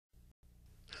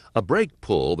A brake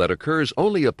pull that occurs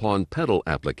only upon pedal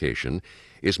application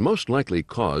is most likely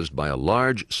caused by a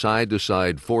large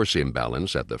side-to-side force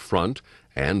imbalance at the front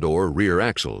and/or rear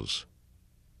axles.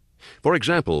 For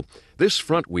example, this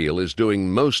front wheel is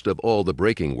doing most of all the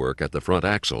braking work at the front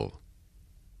axle.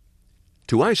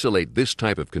 To isolate this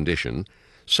type of condition,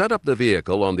 set up the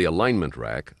vehicle on the alignment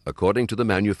rack according to the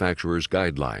manufacturer's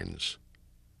guidelines.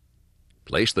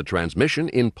 Place the transmission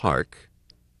in park,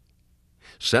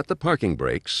 set the parking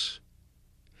brakes,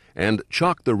 and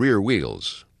chock the rear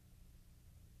wheels.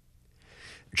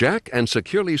 Jack and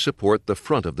securely support the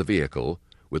front of the vehicle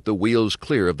with the wheels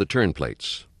clear of the turn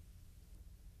plates.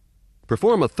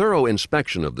 Perform a thorough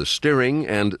inspection of the steering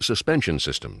and suspension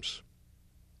systems.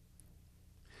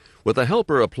 With the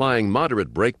helper applying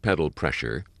moderate brake pedal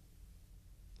pressure,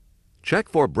 check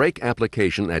for brake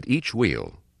application at each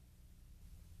wheel.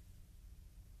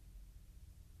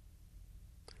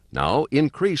 Now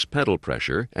increase pedal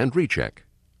pressure and recheck.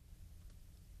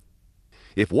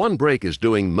 If one brake is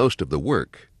doing most of the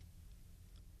work,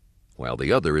 while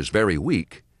the other is very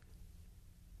weak,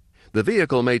 the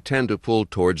vehicle may tend to pull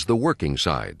towards the working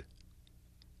side.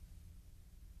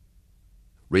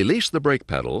 Release the brake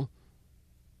pedal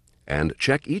and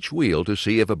check each wheel to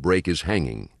see if a brake is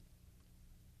hanging.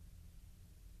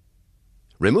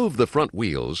 Remove the front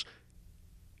wheels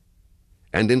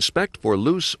and inspect for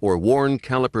loose or worn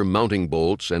caliper mounting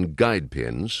bolts and guide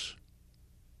pins,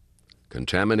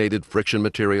 contaminated friction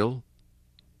material,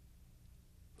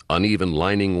 uneven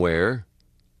lining wear,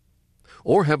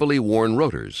 or heavily worn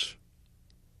rotors.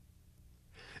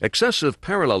 Excessive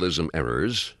parallelism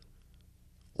errors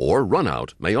or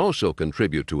runout may also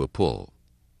contribute to a pull.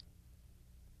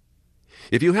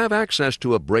 If you have access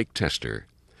to a brake tester,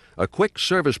 a quick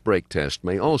service brake test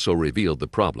may also reveal the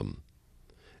problem.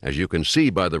 As you can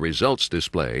see by the results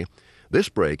display, this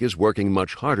brake is working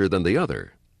much harder than the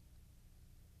other.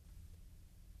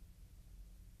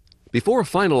 Before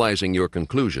finalizing your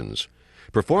conclusions,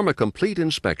 perform a complete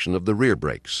inspection of the rear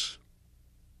brakes.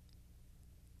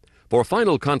 For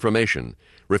final confirmation,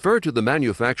 refer to the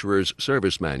manufacturer's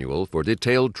service manual for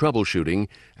detailed troubleshooting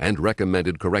and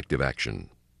recommended corrective action.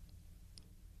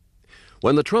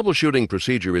 When the troubleshooting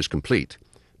procedure is complete,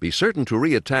 be certain to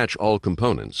reattach all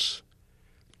components,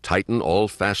 tighten all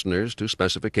fasteners to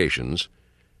specifications,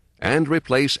 and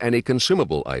replace any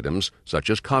consumable items such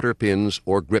as cotter pins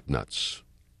or grip nuts.